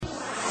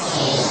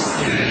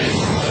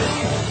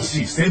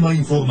Sistema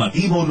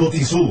Informativo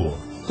Notisur,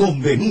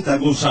 con Benita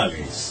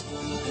González.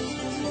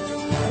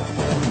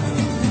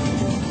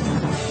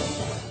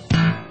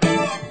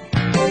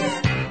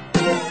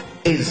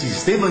 El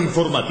Sistema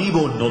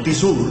Informativo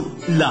Notisur,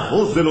 la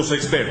voz de los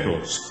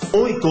expertos.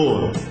 Hoy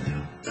con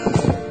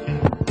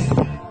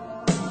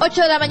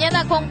 8 de la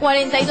mañana con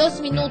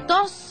 42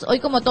 minutos. Hoy,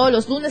 como todos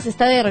los lunes,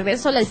 está de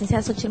regreso la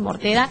licenciada Xochitl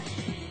Mortera.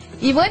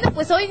 Y bueno,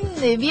 pues hoy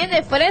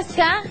viene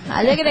fresca,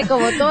 alegre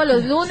como todos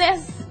los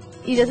lunes.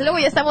 Y desde luego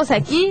ya estamos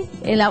aquí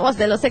en la voz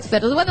de los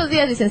expertos. Buenos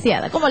días,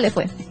 licenciada. ¿Cómo le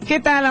fue? ¿Qué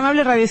tal,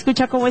 amable Radio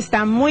Escucha? ¿Cómo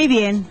está? Muy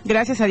bien.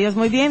 Gracias a Dios,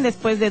 muy bien.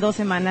 Después de 2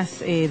 semanas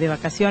de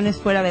vacaciones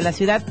fuera de la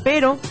ciudad.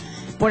 Pero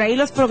por ahí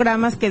los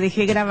programas que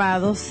dejé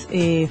grabados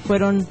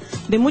fueron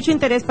de mucho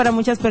interés para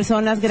muchas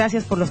personas.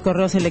 Gracias por los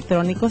correos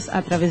electrónicos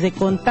a través de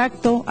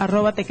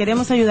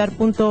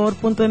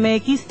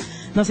contacto@tequeremosayudar.org.mx.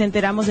 Nos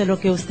enteramos de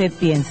lo que usted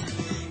piensa.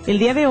 El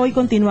día de hoy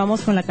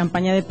continuamos con la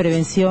campaña de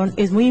prevención.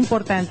 Es muy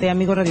importante,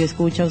 amigo Radio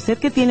Escucha, usted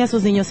que tiene a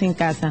sus niños en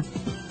casa,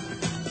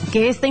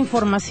 que esta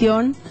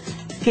información,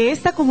 que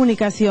esta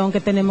comunicación que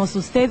tenemos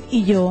usted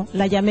y yo,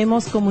 la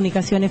llamemos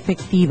comunicación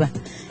efectiva.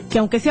 Que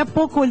aunque sea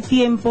poco el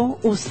tiempo,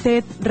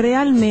 usted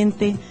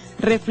realmente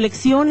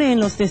reflexione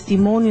en los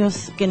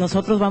testimonios que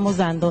nosotros vamos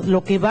dando,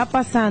 lo que va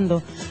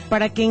pasando,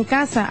 para que en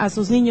casa a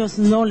sus niños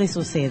no les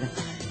suceda.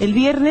 El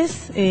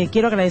viernes,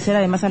 quiero agradecer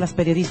además a las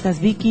periodistas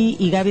Vicky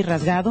y Gaby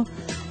Rasgado.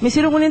 Me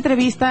hicieron una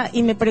entrevista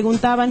y me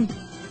preguntaban,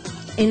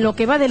 en lo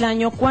que va del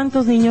año,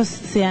 ¿cuántos niños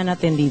se han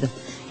atendido?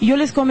 Y yo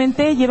les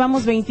comenté,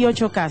 llevamos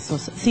 28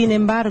 casos. Sin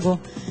embargo,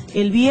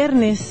 el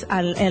viernes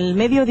al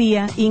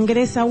mediodía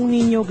ingresa un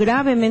niño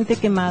gravemente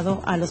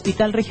quemado al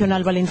Hospital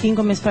Regional Valentín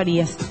Gómez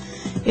Farías.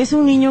 Es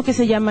un niño que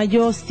se llama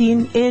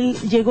Justin. Él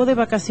llegó de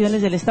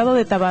vacaciones del estado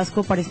de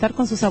Tabasco para estar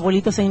con sus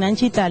abuelitos en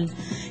Nanchital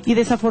y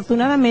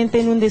desafortunadamente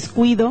en un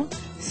descuido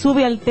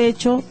sube al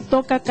techo,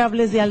 toca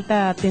cables de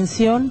alta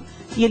tensión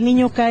y el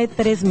niño cae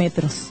 3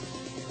 metros.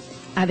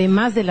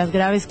 Además de las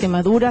graves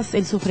quemaduras,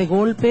 él sufre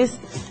golpes,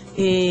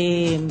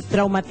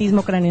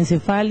 traumatismo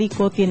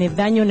craneoencefálico, tiene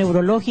daño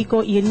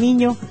neurológico y el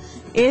niño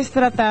es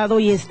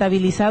tratado y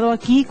estabilizado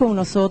aquí con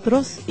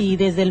nosotros y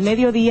desde el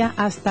mediodía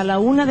hasta la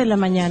 1 de la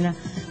mañana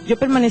yo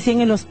permanecí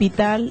en el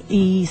hospital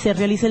y se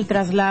realiza el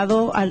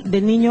traslado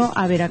del niño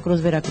a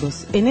Veracruz.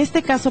 En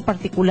este caso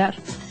particular,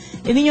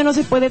 el niño no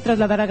se puede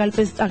trasladar a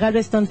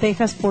Galveston,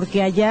 Texas,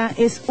 porque allá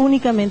es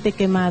únicamente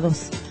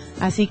quemados.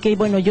 Así que,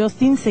 bueno,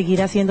 Justin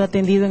seguirá siendo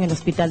atendido en el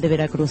hospital de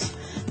Veracruz.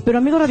 Pero,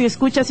 amigo Radio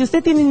Escucha, si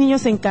usted tiene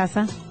niños en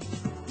casa,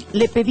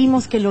 le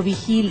pedimos que lo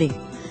vigile,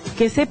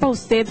 que sepa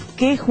usted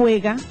qué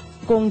juega,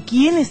 con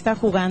quién está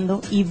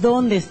jugando y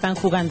dónde están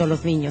jugando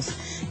los niños.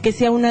 Que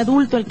sea un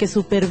adulto el que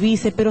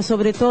supervise, pero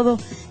sobre todo,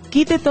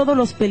 quite todos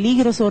los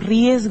peligros o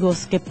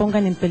riesgos que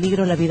pongan en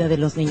peligro la vida de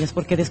los niños,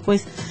 porque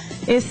después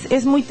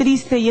es muy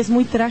triste y es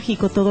muy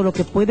trágico todo lo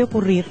que puede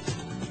ocurrir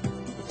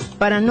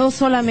para no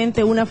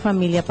solamente una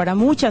familia, para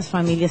muchas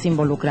familias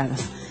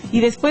involucradas. Y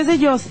después de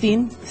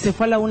Justin, se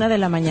fue a la 1 de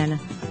la mañana.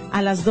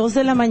 A las 2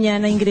 de la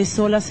mañana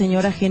ingresó la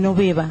señora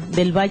Genoveva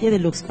del Valle de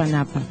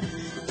Luxpanapa.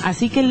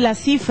 Así que la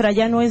cifra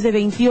ya no es de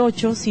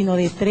 28, sino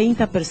de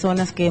 30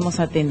 personas que hemos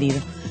atendido.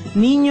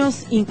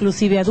 Niños,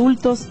 inclusive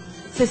adultos,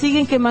 se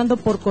siguen quemando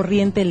por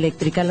corriente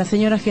eléctrica. La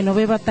señora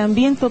Genoveva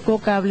también tocó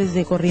cables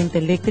de corriente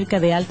eléctrica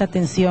de alta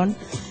tensión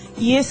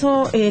y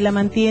eso la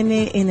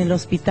mantiene en el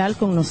hospital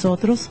con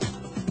nosotros.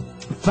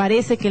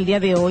 Parece que el día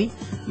de hoy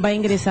va a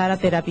ingresar a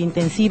terapia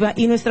intensiva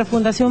y nuestra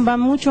fundación va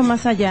mucho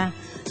más allá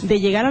de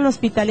llegar al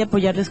hospital y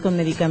apoyarles con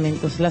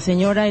medicamentos. La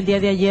señora el día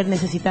de ayer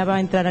necesitaba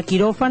entrar a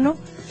quirófano,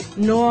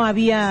 no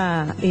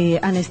había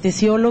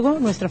anestesiólogo,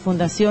 nuestra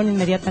fundación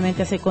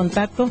inmediatamente hace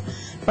contacto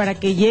para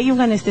que llegue un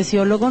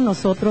anestesiólogo,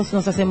 nosotros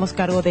nos hacemos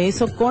cargo de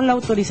eso con la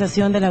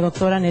autorización de la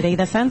doctora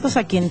Nereida Santos,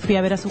 a quien fui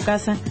a ver a su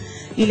casa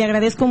y le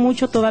agradezco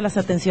mucho todas las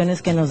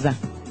atenciones que nos da.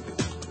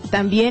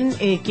 También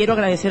quiero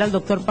agradecer al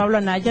doctor Pablo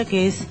Anaya,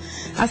 que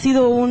ha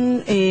sido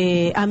un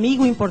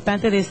amigo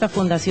importante de esta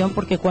fundación,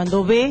 porque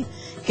cuando ve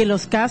que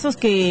los casos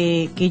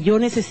que yo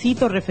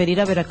necesito referir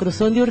a Veracruz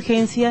son de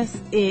urgencias,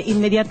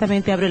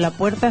 inmediatamente abre la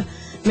puerta,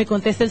 me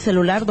contesta el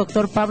celular.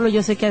 Doctor Pablo,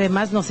 yo sé que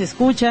además nos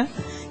escucha.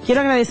 Quiero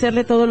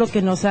agradecerle todo lo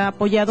que nos ha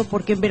apoyado,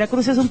 porque en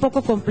Veracruz es un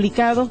poco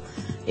complicado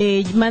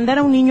mandar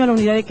a un niño a la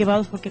unidad de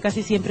quemados, porque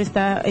casi siempre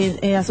está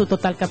a su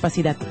total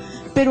capacidad.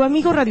 Pero,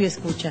 amigo Radio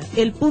Escucha,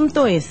 el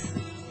punto es,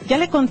 ya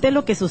le conté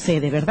lo que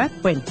sucede, ¿verdad?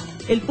 Bueno,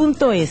 el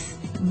punto es,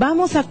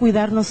 vamos a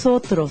cuidar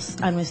nosotros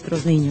a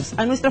nuestros niños.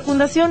 A nuestra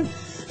fundación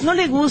no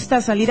le gusta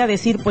salir a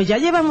decir, pues ya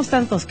llevamos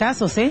tantos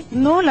casos, ¿eh?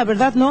 No, la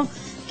verdad no.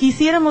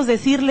 Quisiéramos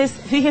decirles,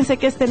 fíjense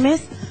que este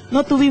mes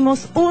no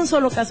tuvimos un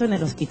solo caso en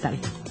el hospital.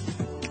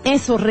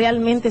 Eso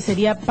realmente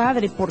sería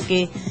padre,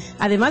 porque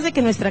además de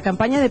que nuestra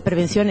campaña de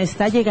prevención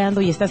está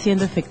llegando y está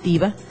siendo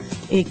efectiva,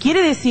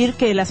 quiere decir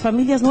que las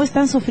familias no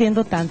están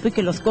sufriendo tanto y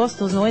que los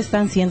costos no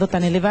están siendo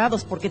tan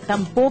elevados, porque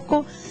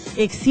tampoco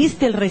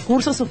existe el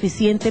recurso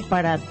suficiente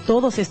para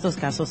todos estos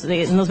casos.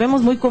 Nos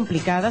vemos muy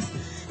complicadas.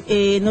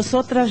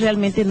 Nosotras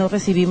realmente no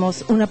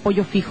recibimos un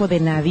apoyo fijo de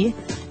nadie.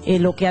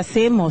 lo que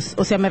hacemos.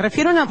 O sea, me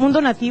refiero a un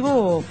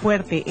donativo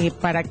fuerte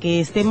para que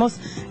estemos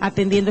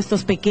atendiendo a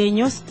estos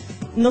pequeños.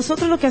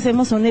 Nosotros lo que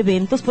hacemos son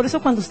eventos, por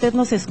eso cuando usted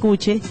nos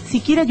escuche, si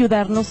quiere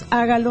ayudarnos,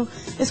 hágalo.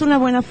 Es una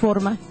buena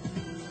forma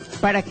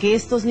para que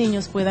estos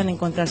niños puedan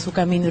encontrar su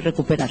camino y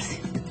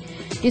recuperarse.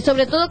 Y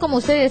sobre todo, como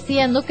usted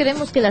decía, no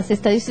queremos que las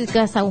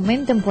estadísticas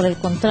aumenten, por el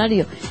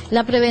contrario.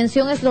 La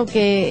prevención es lo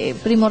que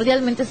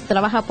primordialmente se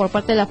trabaja por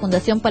parte de la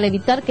Fundación para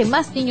evitar que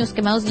más niños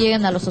quemados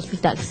lleguen a los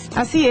hospitales.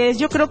 Así es,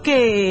 yo creo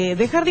que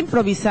dejar de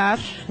improvisar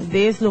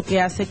es lo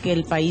que hace que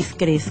el país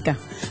crezca,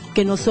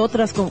 que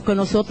nosotros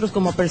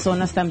como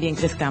personas también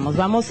crezcamos.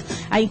 Vamos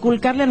a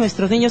inculcarle a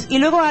nuestros niños. Y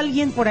luego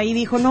alguien por ahí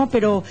dijo, no,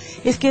 pero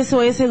es que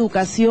eso es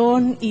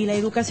educación y la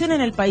educación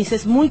en el país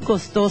es muy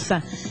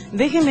costosa.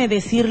 Déjeme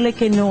decirle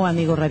que no,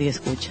 amigo Radio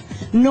Escucha,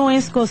 no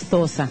es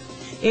costosa.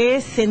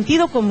 Es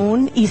sentido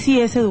común y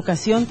sí es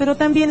educación, pero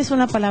también es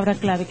una palabra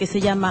clave que se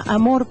llama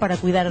amor para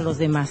cuidar a los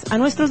demás, a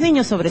nuestros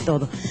niños sobre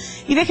todo.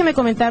 Y déjeme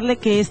comentarle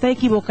que está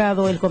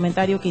equivocado el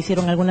comentario que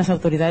hicieron algunas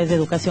autoridades de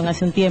educación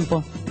hace un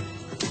tiempo,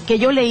 que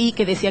yo leí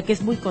que decía que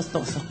es muy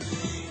costoso.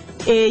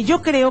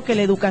 Yo creo que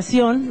la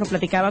educación, lo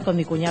platicaba con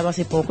mi cuñado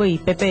hace poco, y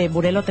Pepe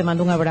Burelo, te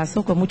mando un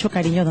abrazo con mucho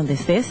cariño donde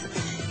estés.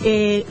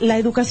 La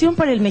educación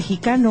para el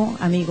mexicano,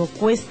 amigo,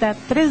 cuesta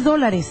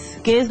 $3,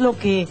 que es lo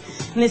que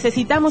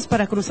necesitamos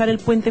para cruzar el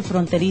puente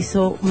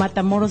fronterizo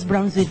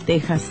Matamoros-Brownsville,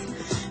 Texas.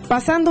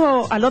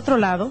 Pasando al otro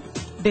lado,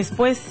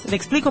 después, le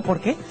explico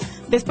por qué,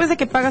 después de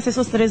que pagas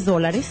esos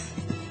 $3,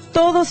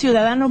 todo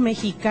ciudadano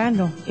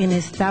mexicano en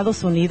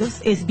Estados Unidos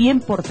es bien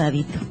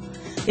portadito,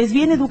 es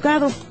bien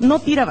educado, no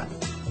tira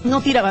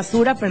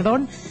basura,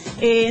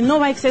 no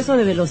va a exceso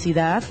de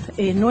velocidad,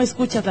 no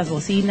escuchas las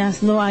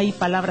bocinas, no hay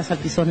palabras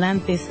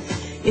altisonantes.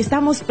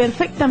 Estamos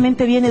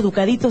perfectamente bien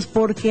educaditos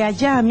porque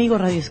allá, amigo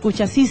Radio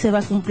Escucha, sí se va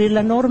a cumplir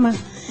la norma.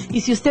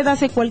 Y si usted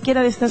hace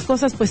cualquiera de estas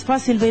cosas, pues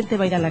fácilmente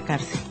va a ir a la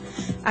cárcel.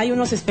 Hay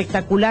unos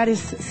espectaculares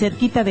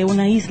cerquita de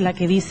una isla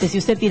que dice, si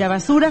usted tira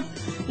basura,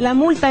 la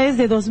multa es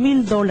de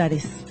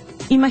 $2,000.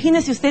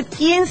 Imagínese usted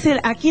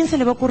a quién se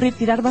le va a ocurrir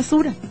tirar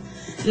basura.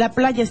 La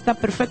playa está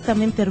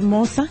perfectamente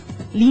hermosa,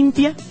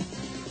 limpia,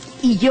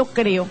 y yo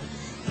creo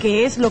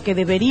que es lo que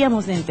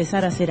deberíamos de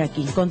empezar a hacer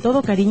aquí, con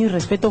todo cariño y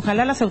respeto.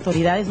 Ojalá las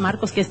autoridades,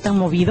 Marcos, que están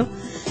movido,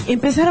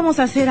 empezáramos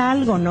a hacer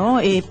algo, ¿no?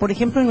 Por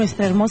ejemplo, en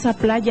nuestra hermosa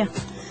playa,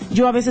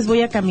 yo a veces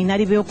voy a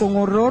caminar y veo con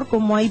horror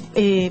como hay,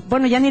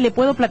 ya ni le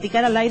puedo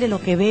platicar al aire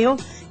lo que veo,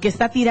 que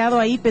está tirado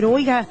ahí, pero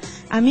oiga,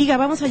 amiga,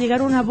 vamos a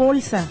llegar a una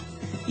bolsa,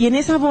 y en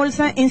esa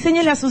bolsa,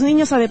 enséñele a sus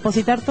niños a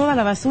depositar toda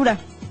la basura,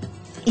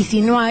 y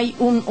si no hay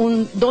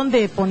un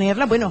dónde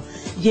ponerla, bueno,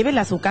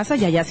 llévela a su casa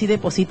y allá sí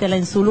deposítela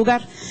en su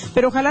lugar.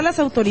 Pero ojalá las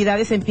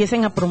autoridades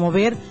empiecen a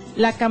promover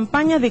la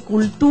campaña de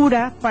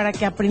cultura para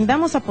que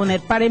aprendamos a poner,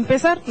 para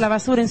empezar, la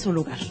basura en su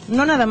lugar.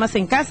 No nada más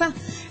en casa,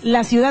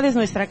 la ciudad es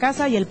nuestra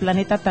casa y el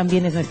planeta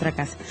también es nuestra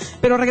casa.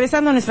 Pero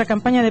regresando a nuestra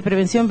campaña de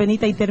prevención,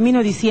 Benita, y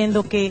termino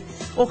diciendo que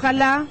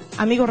ojalá,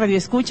 amigo Radio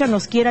Escucha,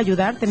 nos quiera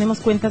ayudar.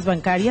 Tenemos cuentas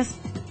bancarias.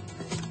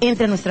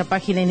 Entre a nuestra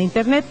página en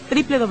internet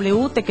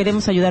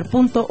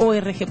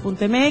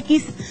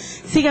www.tequeremosayudar.org.mx.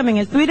 Sígame en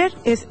el Twitter,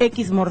 es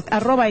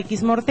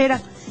 @xmortera.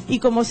 Y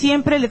como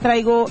siempre le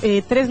traigo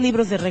 3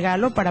 libros de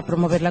regalo para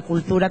promover la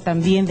cultura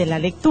también de la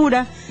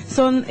lectura.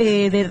 Son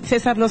de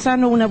César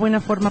Lozano, Una buena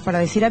forma para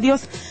decir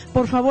adiós.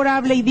 Por favor,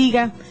 hable y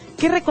diga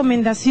qué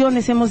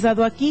recomendaciones hemos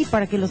dado aquí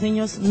para que los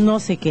niños no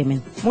se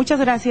quemen. Muchas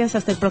gracias,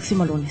 hasta el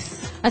próximo lunes.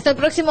 Hasta el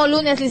próximo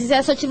lunes,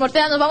 licenciada Xochitl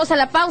Mortera. Nos vamos a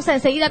la pausa,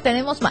 enseguida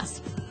tenemos más.